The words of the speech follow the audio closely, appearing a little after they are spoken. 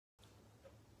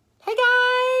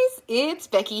it's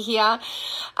Becky here.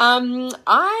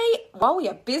 While we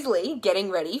are busily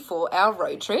getting ready for our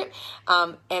road trip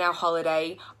and our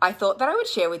holiday, I thought that I would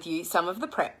share with you some of the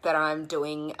prep that I'm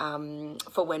doing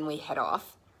for when we head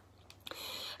off.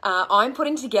 I'm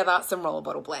putting together some roller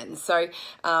bottle blends. So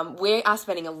we are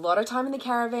spending a lot of time in the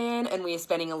caravan and we are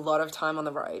spending a lot of time on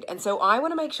the road. And so I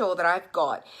want to make sure that I've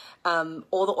got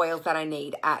all the oils that I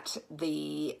need at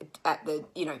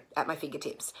my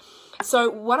fingertips. So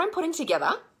what I'm putting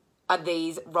together are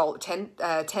these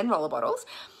 10 roller bottles.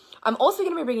 I'm also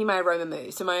going to be bringing my Aroma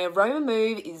Move. So my Aroma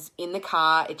Move is in the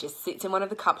car. It just sits in one of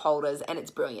the cup holders and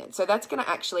it's brilliant. So that's going to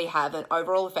actually have an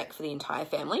overall effect for the entire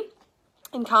family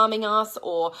and calming us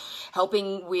or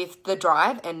helping with the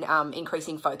drive and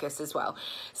increasing focus as well.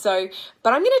 So,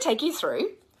 but I'm going to take you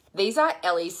through. These are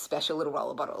Ellie's special little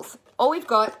roller bottles. All we've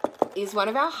got is one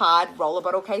of our hard roller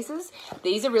bottle cases.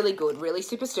 These are really good, really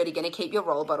super sturdy, going to keep your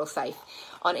roller bottle safe.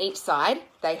 On each side,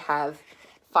 they have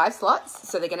 5 slots,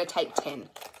 so they're going to take 10.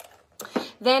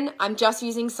 Then I'm just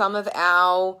using some of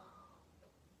our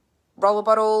roller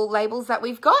bottle labels that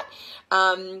we've got,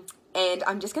 and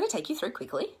I'm just going to take you through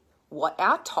quickly what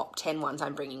our top 10 ones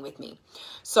I'm bringing with me.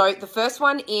 So the first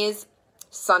one is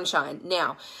Sunshine.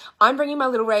 Now, I'm bringing my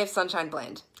little Ray of Sunshine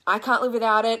blend. I can't live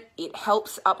without it. It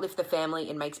helps uplift the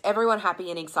family. It makes everyone happy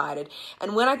and excited.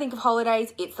 And when I think of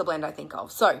holidays, it's the blend I think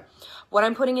of. So what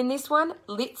I'm putting in this one,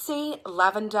 Litzy,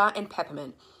 lavender, and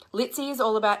peppermint. Litzy is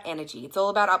all about energy. It's all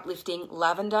about uplifting.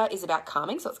 Lavender is about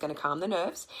calming, so it's going to calm the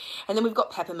nerves. And then we've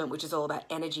got peppermint, which is all about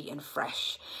energy and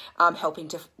fresh, helping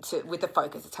with the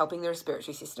focus. It's helping the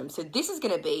respiratory system. So this is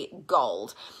going to be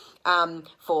gold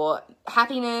for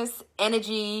happiness,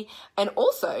 energy, and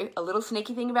also a little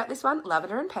sneaky thing about this one,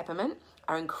 lavender and peppermint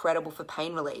are incredible for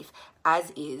pain relief,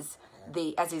 as is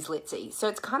Litzy. So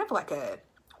it's kind of like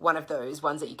one of those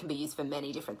ones that you can be used for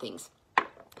many different things.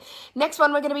 Next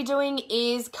one we're going to be doing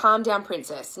is Calm Down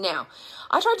Princess. Now,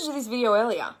 I tried to do this video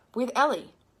earlier with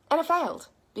Ellie, and it failed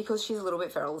because she's a little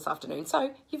bit feral this afternoon,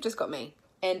 so you've just got me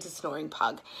and a snoring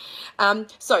pug.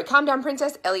 So, Calm Down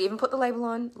Princess, Ellie even put the label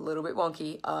on, a little bit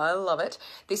wonky, I love it.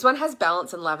 This one has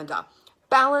Balance and Lavender.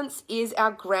 Balance is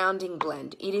our grounding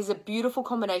blend. It is a beautiful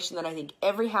combination that I think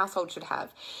every household should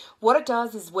have. What it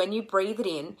does is when you breathe it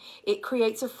in, it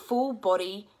creates a full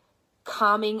body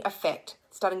calming effect,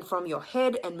 starting from your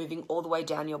head and moving all the way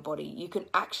down your body. You can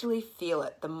actually feel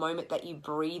it the moment that you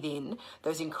breathe in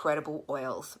those incredible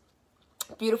oils.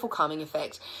 Beautiful calming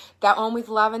effect. That one with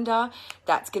lavender,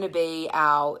 that's going to be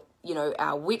our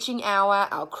witching hour,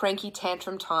 our cranky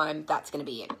tantrum time, that's going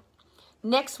to be in.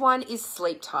 Next one is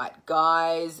Sleep Tight.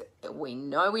 Guys, we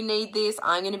know we need this.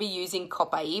 I'm going to be using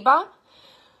Copaiba,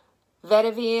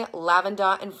 vetiver,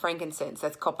 lavender, and frankincense.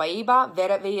 That's Copaiba,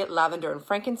 vetiver, lavender, and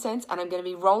frankincense. And I'm going to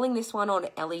be rolling this one on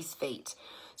Ellie's feet.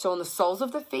 So on the soles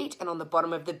of the feet and on the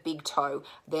bottom of the big toe,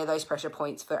 they're those pressure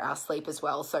points for our sleep as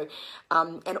well. So,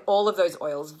 and all of those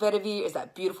oils. Vetiver is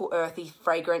that beautiful earthy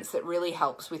fragrance that really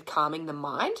helps with calming the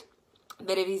mind.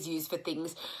 Vetiver is used for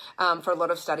things, for a lot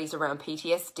of studies around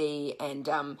PTSD and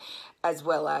as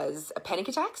well as a panic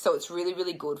attack. So it's really,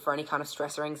 really good for any kind of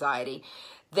stress or anxiety.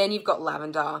 Then you've got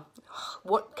lavender.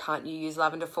 What can't you use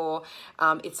lavender for?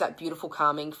 It's that beautiful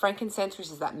calming. Frankincense, which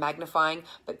is that magnifying.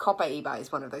 But Copaiba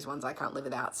is one of those ones I can't live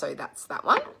without. So that's that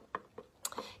one.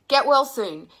 Get Well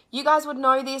Soon. You guys would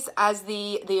know this as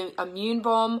the immune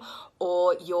bomb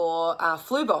or your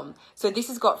flu bomb. So this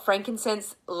has got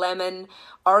frankincense, lemon,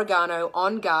 oregano,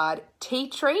 on guard, tea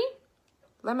tree.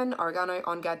 Lemon, oregano,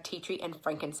 on guard, tea tree, and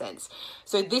frankincense.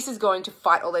 So this is going to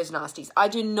fight all those nasties. I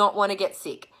do not want to get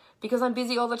sick. Because I'm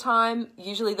busy all the time,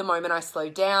 usually the moment I slow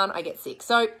down, I get sick.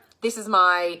 So this is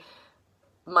my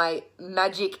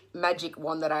magic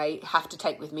wand that I have to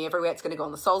take with me everywhere. It's going to go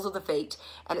on the soles of the feet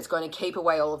and it's going to keep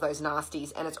away all of those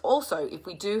nasties. And it's also, if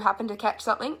we do happen to catch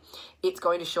something, it's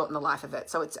going to shorten the life of it.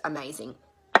 So it's amazing.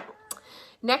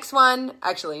 Next one,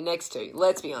 actually next two,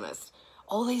 let's be honest.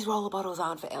 All these roller bottles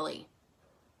aren't for Ellie.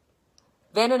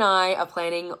 Ven and I are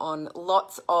planning on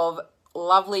lots of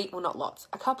lovely, well not lots,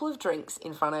 a couple of drinks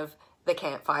in front of the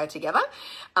campfire together.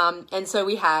 And so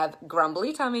we have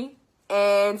Grumbly tummy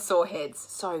and sore heads.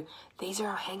 So these are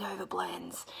our hangover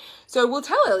blends. So we'll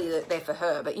tell Ellie that they're for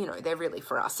her, but they're really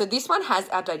for us. So this one has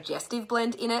our digestive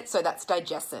blend in it. So that's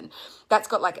digestin. That's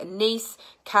got like anise,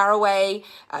 caraway,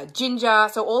 ginger.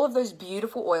 So all of those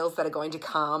beautiful oils that are going to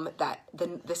calm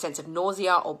the sense of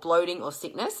nausea or bloating or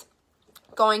sickness.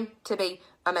 Going to be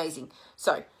amazing.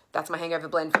 So that's my hangover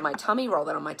blend for my tummy. Roll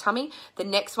that on my tummy. The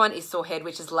next one is sore head,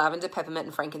 which is lavender, peppermint,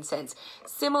 and frankincense.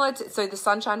 Similar to, so the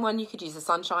sunshine one, you could use the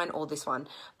sunshine or this one.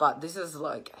 But this is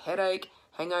like headache,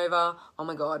 hangover. Oh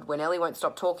my God, when Ellie won't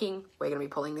stop talking, we're going to be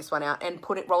pulling this one out and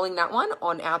rolling that one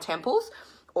on our temples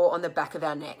or on the back of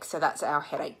our neck. So that's our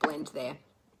headache blend there.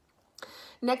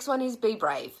 Next one is Be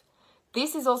Brave.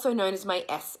 This is also known as my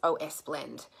SOS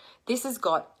blend. This has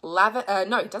got lavender,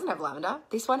 no, it doesn't have lavender.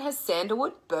 This one has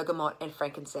sandalwood, bergamot, and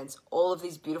frankincense. All of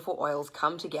these beautiful oils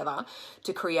come together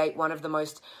to create one of the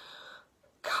most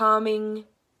calming,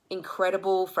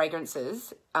 incredible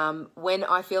fragrances. When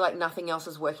I feel like nothing else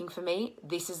is working for me,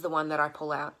 this is the one that I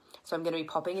pull out. So I'm going to be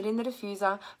popping it in the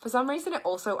diffuser. For some reason, it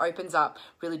also opens up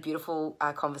really beautiful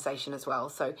conversation as well.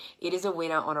 So it is a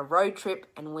winner on a road trip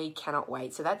and we cannot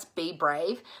wait. So that's Be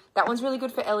Brave. That one's really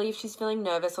good for Ellie if she's feeling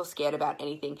nervous or scared about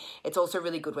anything. It's also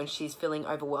really good when she's feeling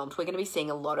overwhelmed. We're going to be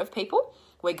seeing a lot of people.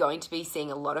 We're going to be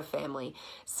seeing a lot of family.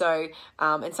 So,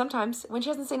 and sometimes when she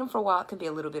hasn't seen them for a while, it can be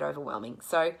a little bit overwhelming.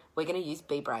 So we're going to use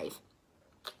Be Brave.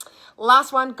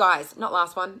 Last one, guys, not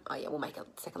last one. Oh yeah, we'll make a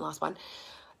second last one.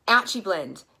 Ouchie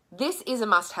Blend. This is a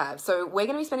must-have. So we're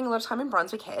going to be spending a lot of time in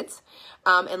Brunswick Heads.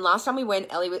 And last time we went,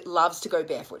 Ellie loves to go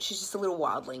barefoot. She's just a little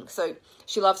wildling. So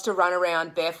she loves to run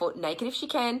around barefoot, naked if she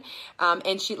can.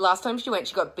 And last time she went,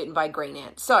 she got bitten by a green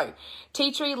ant. So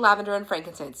tea tree, lavender, and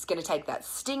frankincense is going to take that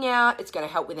sting out. It's going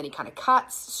to help with any kind of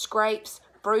cuts, scrapes,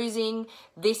 bruising.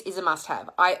 This is a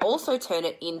must-have. I also turn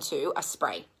it into a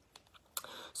spray.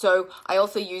 So I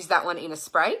also use that one in a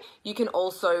spray. You can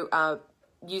also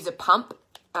use a pump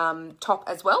top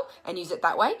as well and use it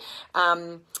that way.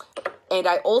 And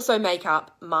I also make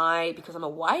up because I'm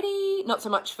a whitey, not so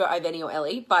much for Iveni or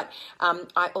Ellie, but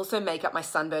I also make up my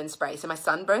Sunburn spray. So my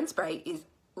Sunburn spray is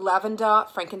lavender,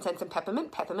 frankincense, and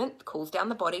peppermint. Peppermint cools down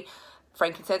the body.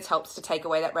 Frankincense helps to take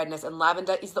away that redness, and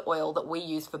lavender is the oil that we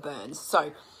use for burns.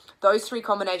 So those three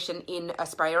combination in a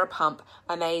spray or a pump,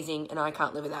 amazing, and I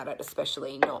can't live without it,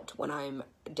 especially not when I'm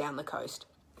down the coast.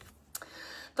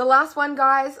 The last one,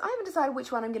 guys, I haven't decided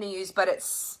which one I'm going to use, but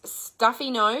it's Stuffy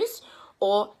Nose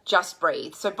or Just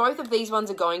Breathe. So both of these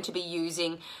ones are going to be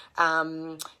using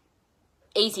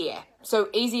Easy Air. So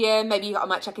Easy Air, maybe I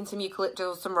might chuck in some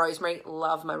eucalyptus, some rosemary.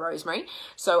 Love my rosemary.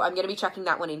 So I'm going to be chucking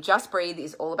that one in. Just Breathe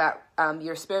is all about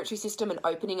your respiratory system and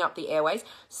opening up the airways.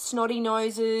 Snotty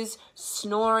noses,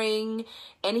 snoring,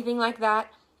 anything like that,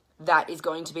 that is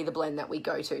going to be the blend that we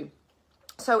go to.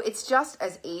 So it's just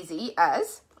as easy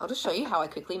as, I'll just show you how I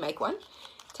quickly make one.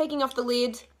 Taking off the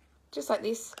lid, just like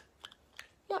this.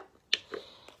 Yep.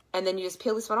 And then you just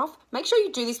peel this one off. Make sure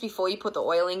you do this before you put the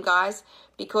oil in, guys,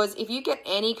 because if you get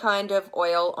any kind of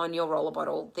oil on your roller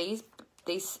bottle, these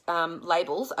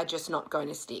labels are just not going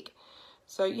to stick.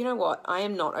 So you know what? I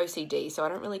am not OCD, so I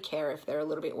don't really care if they're a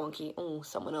little bit wonky. Oh,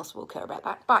 someone else will care about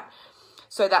that. But,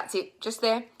 so that's it, just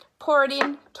there. Pour it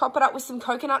in, top it up with some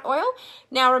coconut oil.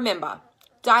 Now remember,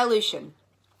 dilution.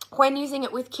 When using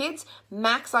it with kids,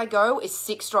 max I go is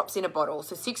 6 drops in a bottle.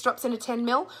 So 6 drops in a 10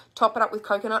 ml, top it up with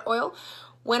coconut oil.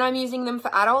 When I'm using them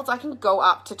for adults, I can go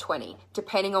up to 20,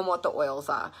 depending on what the oils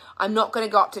are. I'm not going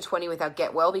to go up to 20 with our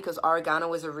Get Well because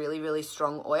oregano is a really, really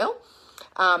strong oil.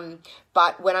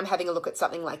 But when I'm having a look at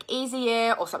something like Easy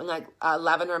Air or something like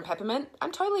lavender and peppermint,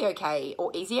 I'm totally okay.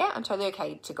 Or Easy Air, I'm totally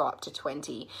okay to go up to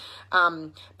 20.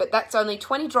 But that's only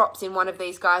 20 drops in one of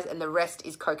these guys and the rest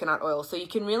is coconut oil. So you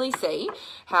can really see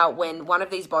how when one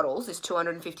of these bottles is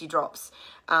 250 drops,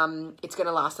 it's going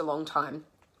to last a long time.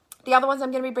 The other ones I'm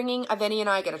going to be bringing, Ven and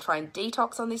I are going to try and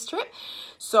detox on this trip.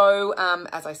 So,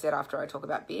 as I said after I talk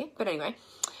about beer, but anyway,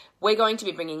 we're going to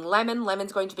be bringing lemon.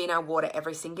 Lemon's going to be in our water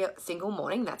every single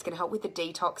morning. That's going to help with the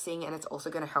detoxing and it's also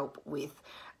going to help with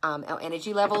our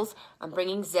energy levels. I'm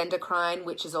bringing Zendocrine,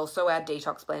 which is also our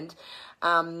detox blend.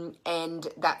 And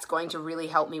that's going to really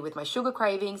help me with my sugar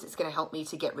cravings. It's going to help me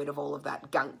to get rid of all of that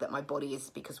gunk that my body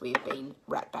is because we have been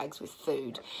rat bags with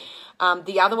food.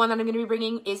 The other one that I'm going to be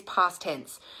bringing is Past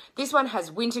Tense. This one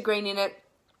has wintergreen in it.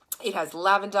 It has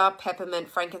lavender, peppermint,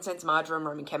 frankincense, marjoram,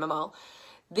 Roman chamomile.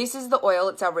 This is the oil.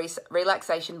 It's our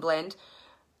relaxation blend.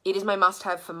 It is my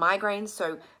must-have for migraines.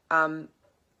 So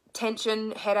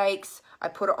tension, headaches, I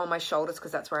put it on my shoulders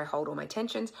because that's where I hold all my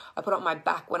tensions. I put it on my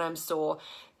back when I'm sore.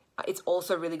 It's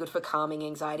also really good for calming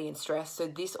anxiety and stress. So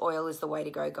this oil is the way to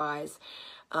go, guys.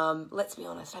 Let's be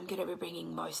honest, I'm going to be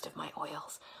bringing most of my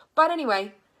oils. But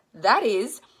anyway, that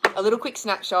is a little quick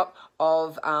snapshot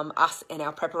of us and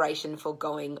our preparation for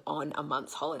going on a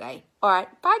month's holiday. All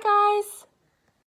right, bye, guys.